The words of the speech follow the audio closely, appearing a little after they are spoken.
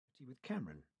similarity with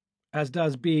Cameron, as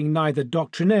does being neither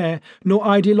doctrinaire nor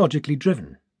ideologically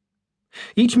driven.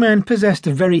 Each man possessed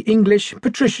a very English,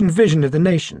 patrician vision of the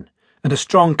nation and a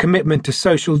strong commitment to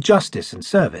social justice and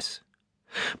service.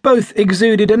 Both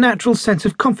exuded a natural sense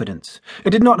of confidence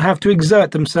and did not have to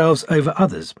exert themselves over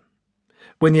others.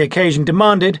 When the occasion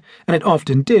demanded, and it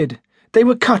often did, they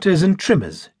were cutters and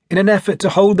trimmers in an effort to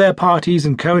hold their parties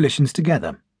and coalitions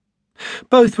together.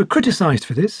 Both were criticised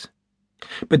for this,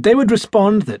 but they would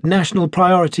respond that national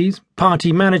priorities,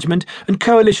 party management, and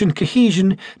coalition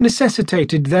cohesion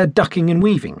necessitated their ducking and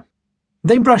weaving.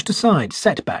 They brushed aside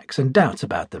setbacks and doubts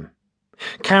about them.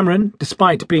 Cameron,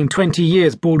 despite being 20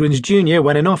 years Baldwin's junior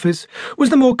when in office, was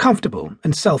the more comfortable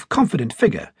and self-confident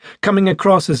figure, coming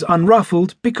across as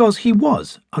unruffled because he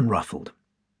was unruffled.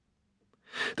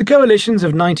 The coalitions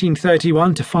of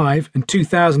 1931-5 and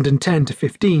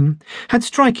 2010-15 had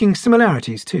striking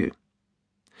similarities too.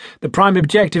 The prime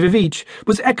objective of each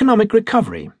was economic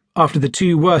recovery after the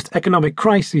two worst economic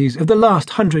crises of the last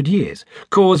 100 years,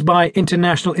 caused by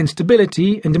international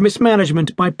instability and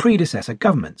mismanagement by predecessor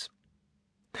governments.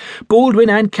 Baldwin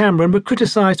and Cameron were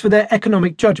criticised for their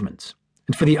economic judgments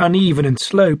and for the uneven and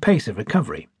slow pace of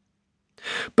recovery.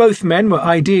 Both men were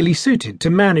ideally suited to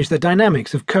manage the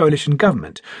dynamics of coalition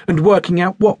government and working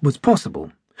out what was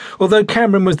possible, although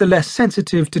Cameron was the less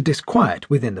sensitive to disquiet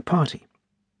within the party.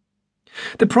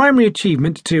 The primary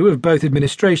achievement, too, of both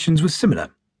administrations was similar: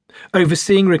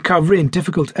 overseeing recovery in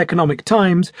difficult economic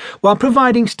times while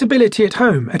providing stability at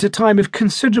home at a time of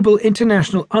considerable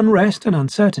international unrest and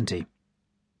uncertainty.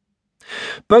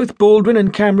 Both Baldwin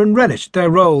and Cameron relished their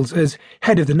roles as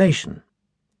head of the nation.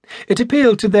 It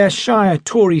appealed to their shire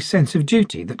Tory sense of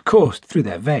duty that coursed through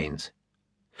their veins.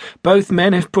 Both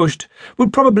men, if pushed,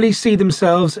 would probably see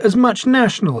themselves as much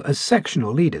national as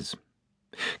sectional leaders.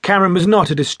 Cameron was not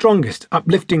at his strongest,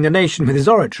 uplifting the nation with his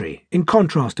oratory, in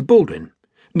contrast to Baldwin,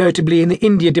 notably in the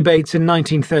India debates in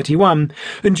 1931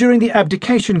 and during the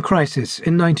abdication crisis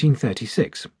in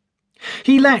 1936.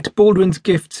 He lacked Baldwin's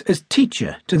gifts as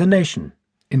teacher to the nation,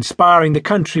 inspiring the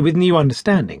country with new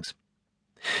understandings.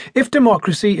 If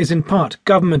democracy is in part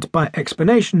government by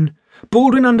explanation,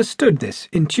 Baldwin understood this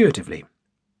intuitively.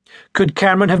 Could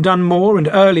Cameron have done more and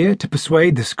earlier to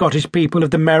persuade the Scottish people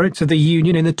of the merits of the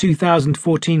Union in the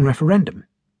 2014 referendum?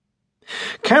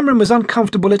 Cameron was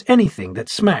uncomfortable at anything that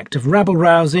smacked of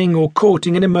rabble-rousing or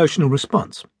courting an emotional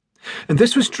response, and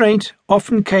this restraint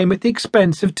often came at the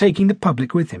expense of taking the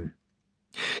public with him.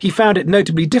 He found it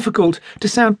notably difficult to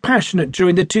sound passionate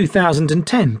during the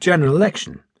 2010 general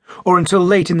election, or until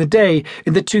late in the day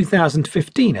in the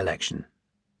 2015 election.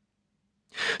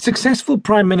 Successful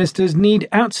prime ministers need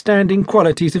outstanding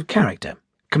qualities of character,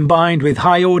 combined with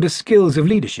high-order skills of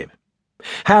leadership.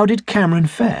 How did Cameron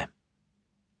fare?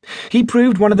 He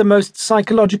proved one of the most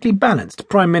psychologically balanced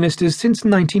prime ministers since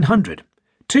 1900,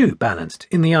 too balanced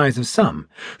in the eyes of some,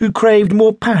 who craved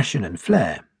more passion and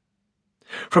flair.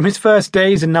 From his first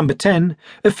days in Number 10,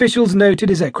 officials noted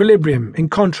his equilibrium in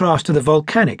contrast to the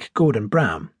volcanic Gordon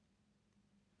Brown.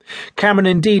 Cameron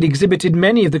indeed exhibited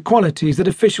many of the qualities that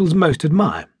officials most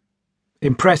admire.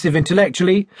 Impressive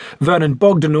intellectually, Vernon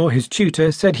Bogdanor, his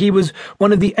tutor, said he was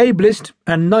one of the ablest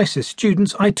and nicest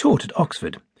students I taught at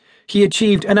Oxford. He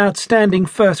achieved an outstanding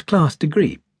first-class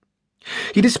degree.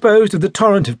 He disposed of the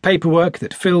torrent of paperwork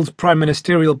that fills prime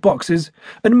ministerial boxes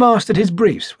and mastered his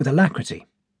briefs with alacrity.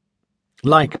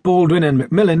 Like Baldwin and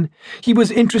Macmillan, he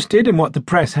was interested in what the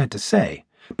press had to say,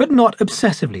 but not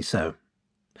obsessively so.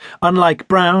 Unlike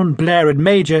Brown, Blair and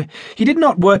Major, he did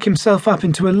not work himself up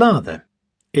into a lather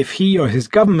if he or his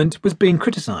government was being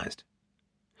criticised.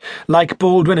 Like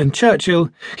Baldwin and Churchill,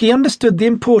 he understood the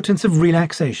importance of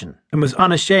relaxation and was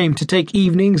unashamed to take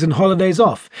evenings and holidays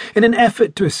off in an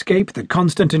effort to escape the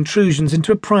constant intrusions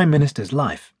into a prime minister's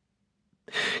life.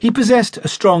 He possessed a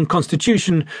strong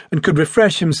constitution and could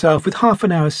refresh himself with half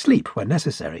an hour's sleep when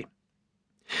necessary.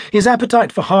 His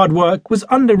appetite for hard work was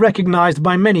under-recognised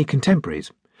by many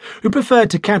contemporaries, who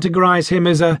preferred to categorise him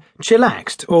as a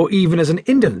chillaxed or even as an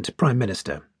indolent prime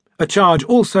minister, a charge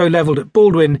also levelled at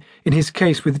Baldwin in his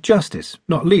case with justice,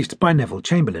 not least by Neville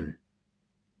Chamberlain.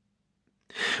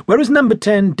 Whereas Number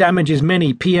 10 damages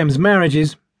many PM's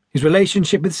marriages, his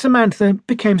relationship with Samantha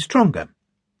became stronger.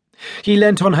 He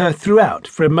lent on her throughout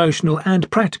for emotional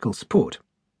and practical support.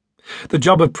 The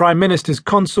job of Prime Minister's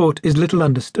consort is little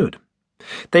understood.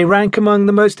 They rank among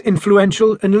the most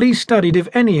influential and least studied of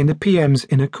any in the PM's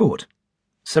inner court.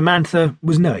 Samantha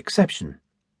was no exception.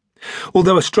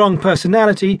 Although a strong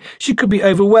personality, she could be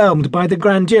overwhelmed by the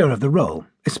grandeur of the role,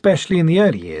 especially in the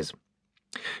early years.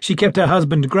 She kept her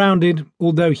husband grounded,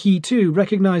 although he too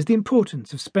recognised the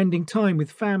importance of spending time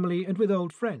with family and with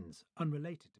old friends unrelated to